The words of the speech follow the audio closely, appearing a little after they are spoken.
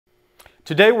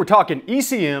Today we're talking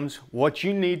ECMs, what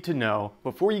you need to know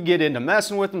before you get into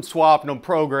messing with them, swapping them,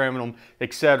 programming them,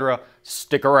 etc.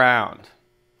 Stick around.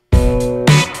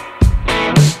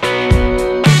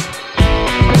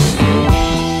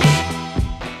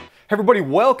 Hey everybody,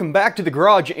 welcome back to the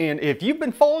garage, and if you've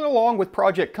been following along with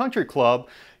Project Country Club,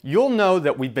 you'll know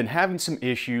that we've been having some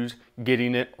issues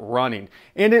getting it running.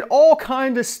 And it all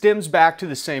kind of stems back to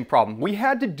the same problem. We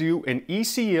had to do an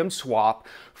ECM swap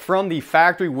from the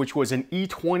factory, which was an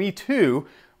E22,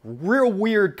 real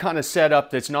weird kind of setup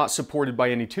that's not supported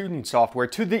by any tuning software,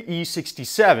 to the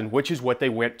E67, which is what they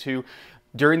went to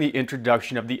during the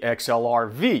introduction of the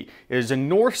XLR-V. It is a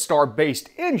North Star based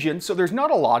engine, so there's not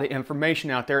a lot of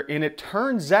information out there, and it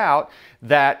turns out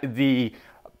that the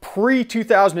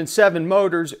pre-2007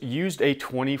 motors used a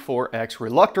 24X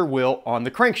reluctor wheel on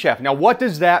the crankshaft. Now, what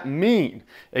does that mean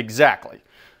exactly?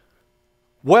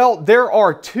 Well, there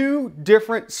are two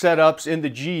different setups in the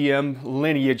GM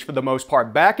lineage for the most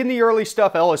part. Back in the early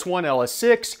stuff, LS1,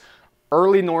 LS6,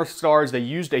 early North Stars, they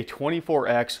used a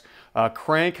 24X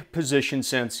crank position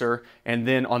sensor, and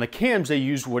then on the cams they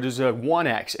used what is a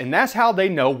 1X, and that's how they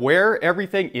know where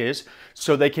everything is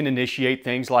so they can initiate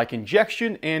things like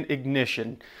injection and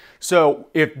ignition. So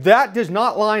if that does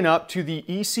not line up to the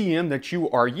ECM that you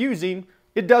are using,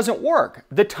 it doesn't work.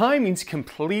 The timing's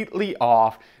completely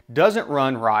off, doesn't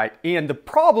run right, and the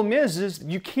problem is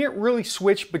you can't really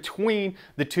switch between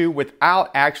the two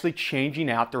without actually changing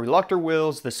out the reluctor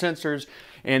wheels, the sensors.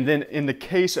 And then in the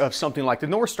case of something like the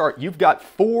North Star, you've got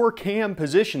 4 cam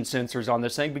position sensors on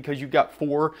this thing because you've got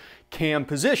 4 cam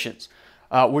positions,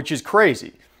 which is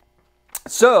crazy.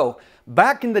 So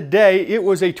back in the day, it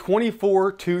was a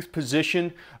 24 tooth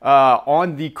position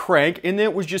on the crank, and then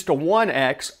it was just a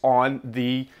 1X on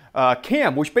the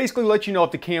cam, which basically lets you know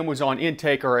if the cam was on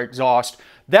intake or exhaust.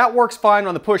 That works fine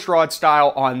on the push rod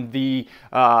style. On the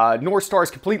North Star is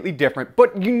completely different,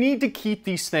 but you need to keep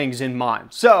these things in mind.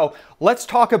 So let's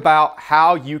talk about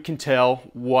how you can tell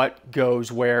what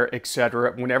goes where,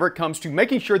 etc. whenever it comes to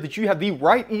making sure that you have the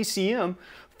right ECM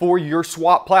for your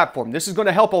swap platform. This is going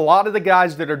to help a lot of the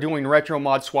guys that are doing retro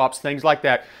mod swaps, things like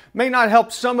that. May not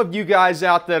help some of you guys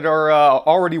out that are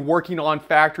already working on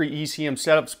factory ECM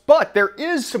setups, but there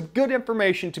is some good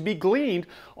information to be gleaned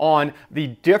on the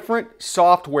different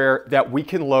software that we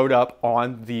can load up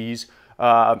on these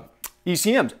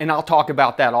ECMs, and I'll talk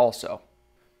about that also.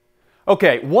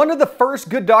 Okay, one of the first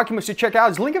good documents to check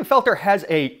out is Lingenfelter has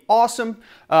an awesome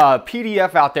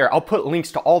PDF out there. I'll put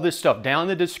links to all this stuff down in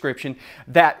the description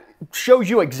that shows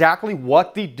you exactly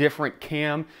what the different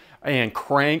cam and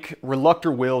crank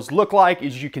reluctor wheels look like.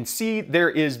 As you can see, there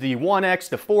is the 1X,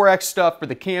 the 4X stuff for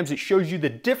the cams. It shows you the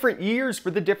different years for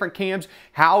the different cams,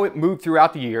 how it moved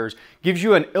throughout the years, gives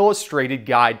you an illustrated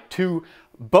guide to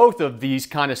both of these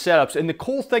kind of setups. And the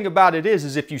cool thing about it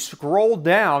is if you scroll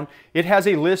down, it has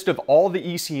a list of all the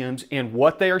ECMs and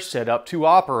what they are set up to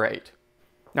operate.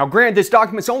 Now granted, this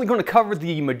document's only going to cover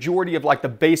the majority of like the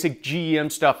basic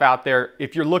GM stuff out there.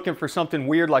 If you're looking for something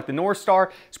weird like the North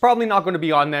Star, it's probably not going to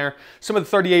be on there. Some of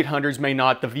the 3800s may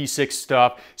not, the V6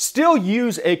 stuff. Still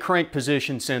use a crank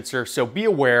position sensor, so be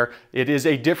aware. It is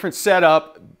a different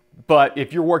setup, but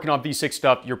if you're working on V6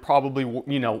 stuff, you're probably,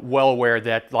 you know, well aware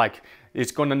that like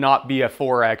it's going to not be a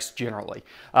 4X generally.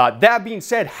 That being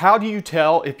said, how do you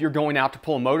tell if you're going out to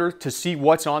pull a motor to see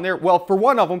what's on there? Well, for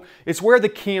one of them, it's where the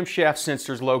camshaft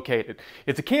sensor is located.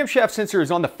 If the camshaft sensor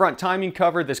is on the front timing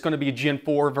cover, that's going to be a Gen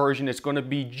 4 version. It's going to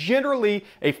be generally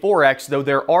a 4X, though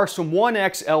there are some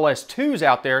 1X LS2s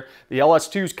out there. The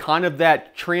LS2 is kind of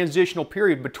that transitional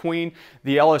period between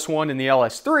the LS1 and the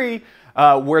LS3.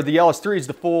 Where the LS3 is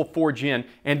the full 4 gen.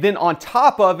 And then on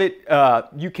top of it,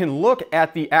 you can look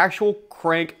at the actual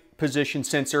crank position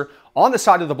sensor on the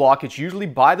side of the block. It's usually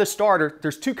by the starter.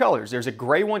 There's 2 colors. There's a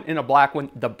gray one and a black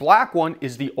one. The black one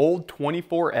is the old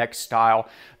 24X style.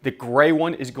 The gray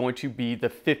one is going to be the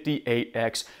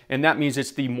 58X, and that means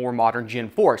it's the more modern Gen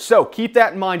 4. So keep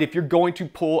that in mind if you're going to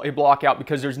pull a block out,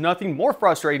 because there's nothing more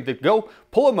frustrating than go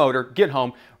pull a motor, get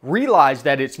home, realize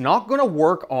that it's not going to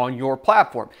work on your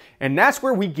platform. And that's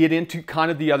where we get into kind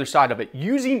of the other side of it,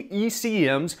 using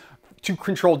ECMs to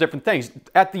control different things.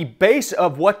 At the base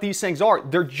of what these things are,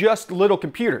 they're just little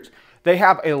computers. They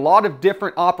have a lot of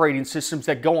different operating systems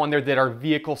that go on there that are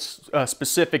vehicle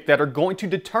specific, that are going to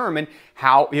determine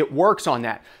how it works on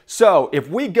that. So if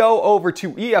we go over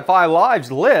to EFI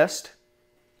Live's list,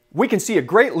 we can see a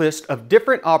great list of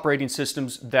different operating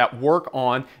systems that work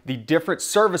on the different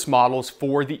service models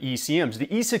for the ECMs. The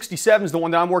E67 is the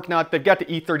one that I'm working on. They've got the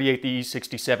E38, the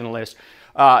E67 list.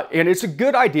 And it's a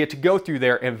good idea to go through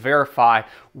there and verify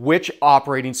which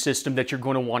operating system that you're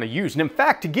going to want to use. And in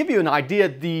fact, to give you an idea,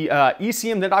 the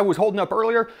ECM that I was holding up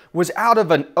earlier was out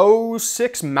of an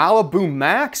 '06 Malibu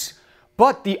Max,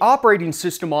 but the operating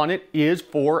system on it is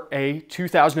for a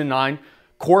 2009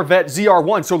 Corvette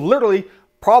ZR1. So literally,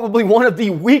 probably one of the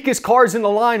weakest cars in the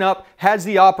lineup has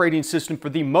the operating system for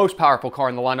the most powerful car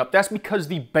in the lineup. That's because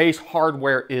the base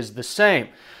hardware is the same.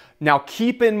 Now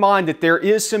keep in mind that there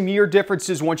is some year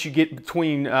differences once you get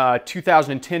between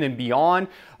 2010 and beyond.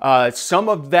 Some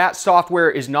of that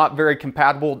software is not very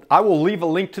compatible. I will leave a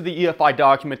link to the EFI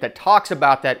document that talks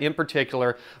about that in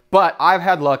particular, but I've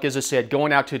had luck, as I said,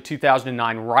 going out to a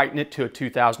 2009, writing it to a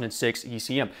 2006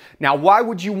 ECM. Now, why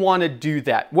would you want to do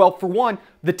that? Well, for one,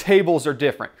 the tables are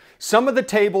different. Some of the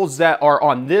tables that are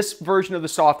on this version of the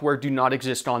software do not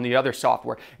exist on the other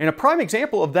software. And a prime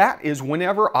example of that is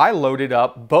whenever I loaded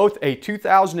up both a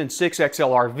 2006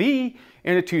 XLR-V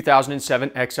and a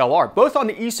 2007 XLR, both on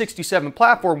the E67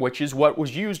 platform, which is what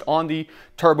was used on the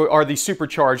turbo or the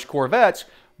supercharged Corvettes,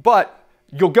 but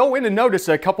you'll go in and notice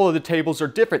that a couple of the tables are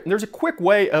different. And there's a quick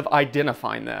way of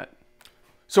identifying that.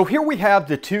 So here we have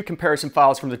the two comparison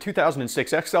files from the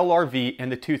 2006 XLR-V and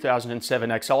the 2007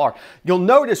 XLR. You'll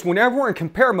notice whenever we're in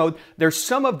compare mode, there's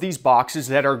some of these boxes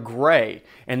that are gray.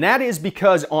 And that is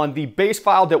because on the base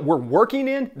file that we're working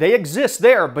in, they exist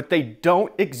there, but they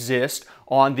don't exist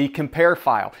on the compare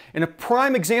file. And a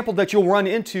prime example that you'll run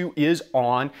into is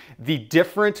on the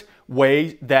different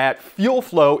way that fuel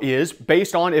flow is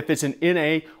based on if it's an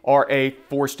NA or a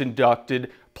forced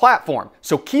inducted platform.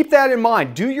 So keep that in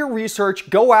mind. Do your research,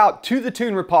 go out to the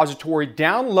Tune repository,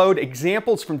 download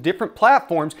examples from different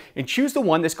platforms, and choose the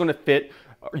one that's going to fit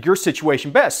your situation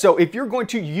best. So if you're going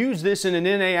to use this in an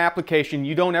NA application,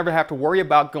 you don't ever have to worry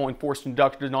about going forced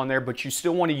inducted on there, but you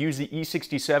still want to use the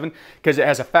E67 because it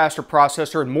has a faster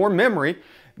processor and more memory,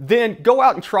 then go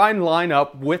out and try and line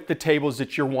up with the tables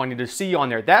that you're wanting to see on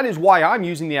there. That is why I'm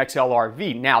using the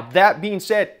XLR-V. Now, that being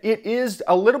said, it is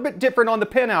a little bit different on the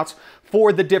pinouts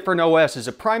for the different OSs.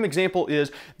 A prime example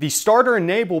is the starter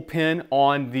enable pin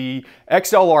on the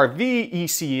XLR-V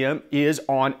ECM is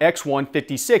on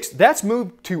X156. That's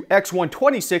moved to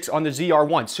X126 on the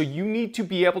ZR1. So you need to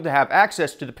be able to have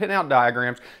access to the pinout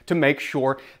diagrams to make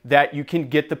sure that you can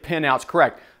get the pinouts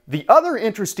correct. The other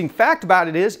interesting fact about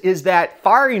it is that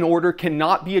firing order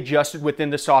cannot be adjusted within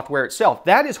the software itself.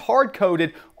 That is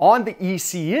hard-coded on the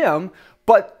ECM,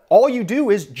 but all you do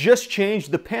is just change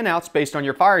the pinouts based on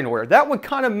your firing order. That one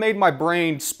kind of made my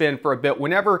brain spin for a bit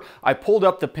whenever I pulled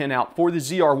up the pinout for the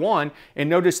ZR1 and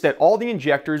noticed that all the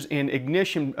injectors and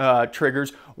ignition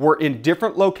triggers were in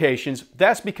different locations.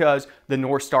 That's because the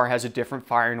North Star has a different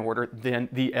firing order than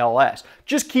the LS.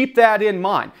 Just keep that in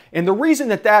mind. And the reason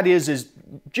that is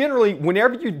generally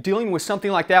whenever you're dealing with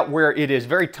something like that where it is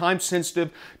very time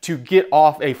sensitive to get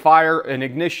off a fire, an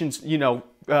ignition,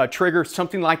 trigger,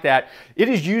 something like that, it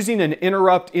is using an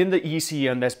interrupt in the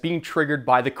ECM that's being triggered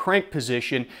by the crank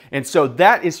position. And so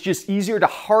that is just easier to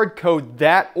hard code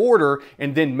that order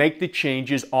and then make the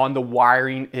changes on the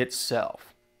wiring itself.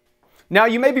 Now,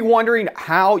 you may be wondering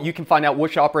how you can find out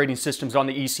which operating systems on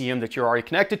the ECM that you're already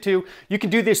connected to. You can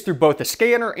do this through both the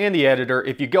scanner and the editor.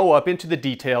 If you go up into the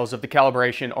details of the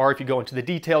calibration, or if you go into the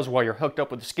details while you're hooked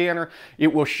up with the scanner,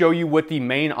 it will show you what the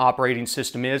main operating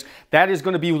system is. That is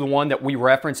going to be the one that we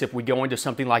reference if we go into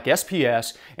something like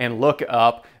SPS and look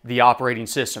up the operating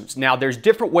systems. Now, there's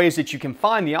different ways that you can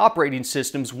find the operating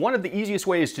systems. One of the easiest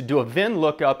ways is to do a VIN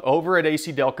lookup over at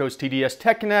AC Delco's TDS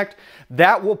Tech Connect.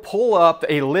 That will pull up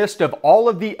a list of all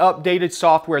of the updated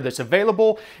software that's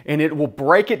available, and it will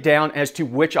break it down as to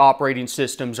which operating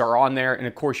systems are on there. And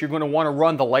of course, you're going to want to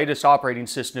run the latest operating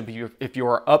system if you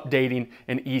are updating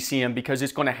an ECM, because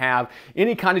it's going to have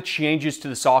any kind of changes to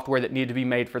the software that need to be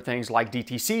made for things like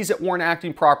DTCs that weren't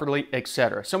acting properly,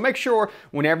 etc. So make sure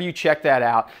whenever you check that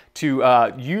out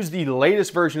to use the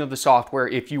latest version of the software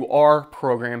if you are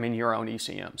programming your own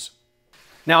ECMs.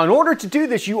 Now, in order to do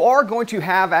this, you are going to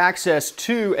have access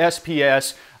to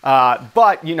SPS,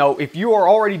 but if you are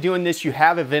already doing this, you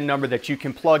have a VIN number that you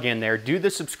can plug in there. Do the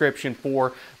subscription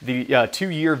for the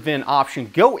 2-year VIN option.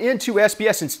 Go into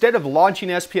SPS. Instead of launching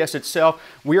SPS itself,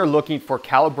 we are looking for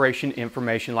calibration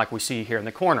information like we see here in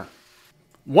the corner.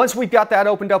 Once we've got that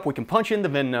opened up, we can punch in the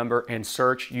VIN number and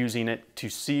search using it to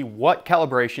see what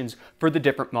calibrations for the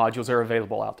different modules are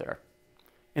available out there.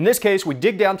 In this case, we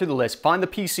dig down through the list, find the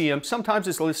PCM. Sometimes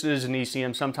it's listed as an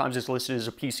ECM, sometimes it's listed as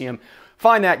a PCM.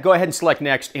 Find that, go ahead and select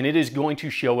next, and it is going to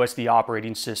show us the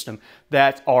operating system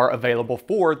that are available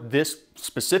for this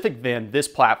specific VIN, this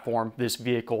platform, this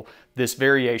vehicle, this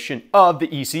variation of the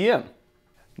ECM.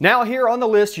 Now here on the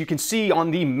list, you can see on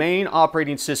the main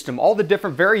operating system all the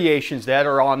different variations that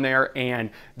are on there, and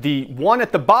the one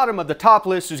at the bottom of the top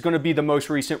list is going to be the most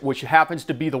recent, which happens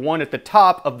to be the one at the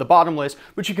top of the bottom list,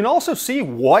 but you can also see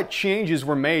what changes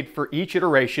were made for each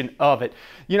iteration of it.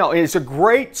 You know, it's a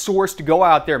great source to go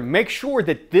out there. Make sure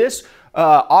that this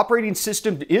operating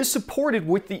system is supported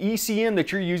with the ECM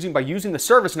that you're using by using the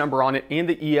service number on it and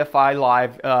the EFI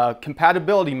Live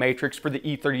compatibility matrix for the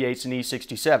E38s and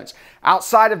E67s.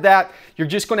 Outside of that, you're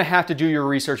just going to have to do your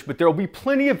research, but there will be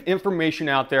plenty of information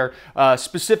out there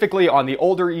specifically on the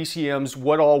older ECMs,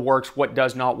 what all works, what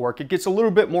does not work. It gets a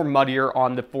little bit more muddier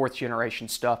on the 4th generation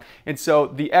stuff, and so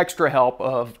the extra help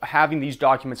of having these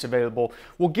documents available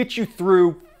will get you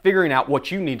through figuring out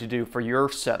what you need to do for your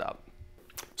setup.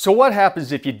 So what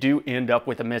happens if you do end up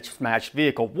with a mismatched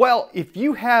vehicle? Well, if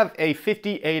you have a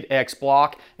 58X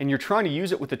block and you're trying to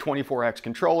use it with the 24X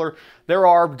controller, there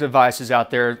are devices out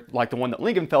there like the one that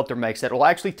Lingenfelter makes that will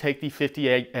actually take the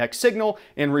 58X signal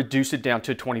and reduce it down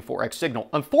to a 24X signal.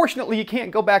 Unfortunately, you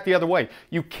can't go back the other way.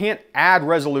 You can't add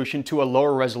resolution to a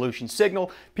lower resolution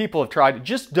signal. People have tried. It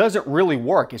just doesn't really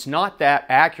work. It's not that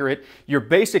accurate. You're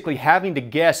basically having to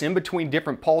guess in between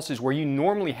different pulses where you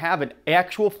normally have an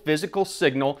actual physical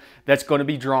signal that's going to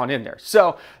be drawn in there.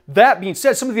 So that being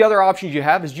said, some of the other options you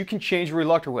have is you can change the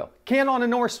reluctor wheel. Can on a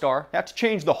North Star, have to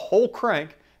change the whole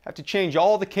crank, have to change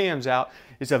all the cams out.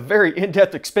 It's a very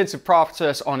in-depth, expensive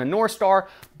process on a North Star,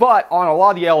 but on a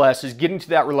lot of the LSs, getting to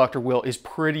that reluctor wheel is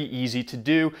pretty easy to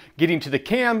do. Getting to the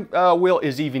cam wheel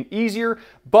is even easier,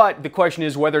 but the question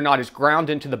is whether or not it's ground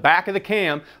into the back of the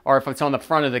cam or if it's on the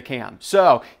front of the cam.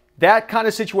 So that kind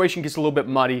of situation gets a little bit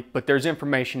muddy, but there's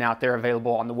information out there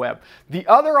available on the web. The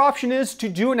other option is to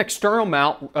do an external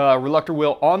mount reluctor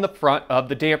wheel on the front of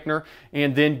the dampener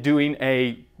and then doing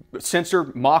a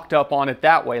sensor mocked up on it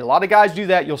that way. A lot of guys do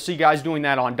that. You'll see guys doing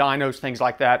that on dynos, things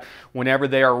like that, whenever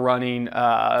they are running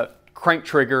crank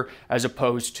trigger as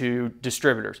opposed to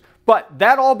distributors. But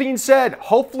that all being said,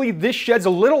 hopefully this sheds a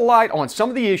little light on some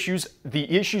of the issues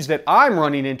that I'm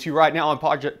running into right now on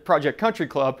Project Country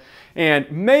Club,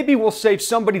 and maybe we'll save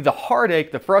somebody the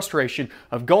heartache, the frustration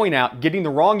of going out, getting the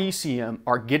wrong ECM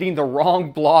or getting the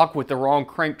wrong block with the wrong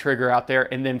crank trigger out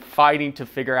there and then fighting to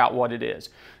figure out what it is.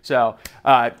 So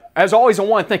as always, I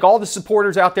want to thank all the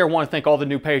supporters out there. I want to thank all the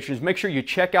new patrons. Make sure you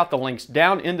check out the links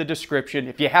down in the description.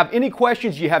 If you have any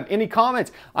questions, you have any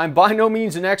comments, I'm by no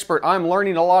means an expert. I'm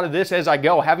learning a lot of this as I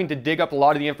go, having to dig up a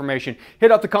lot of the information.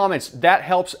 Hit up the comments. That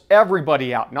helps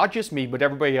everybody out, not just me, but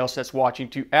everybody else that's watching,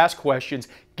 to ask questions,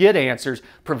 get answers,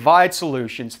 provide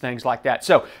solutions, things like that.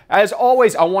 So as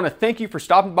always, I want to thank you for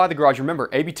stopping by the garage. Remember,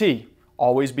 ABT,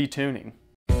 always be tuning.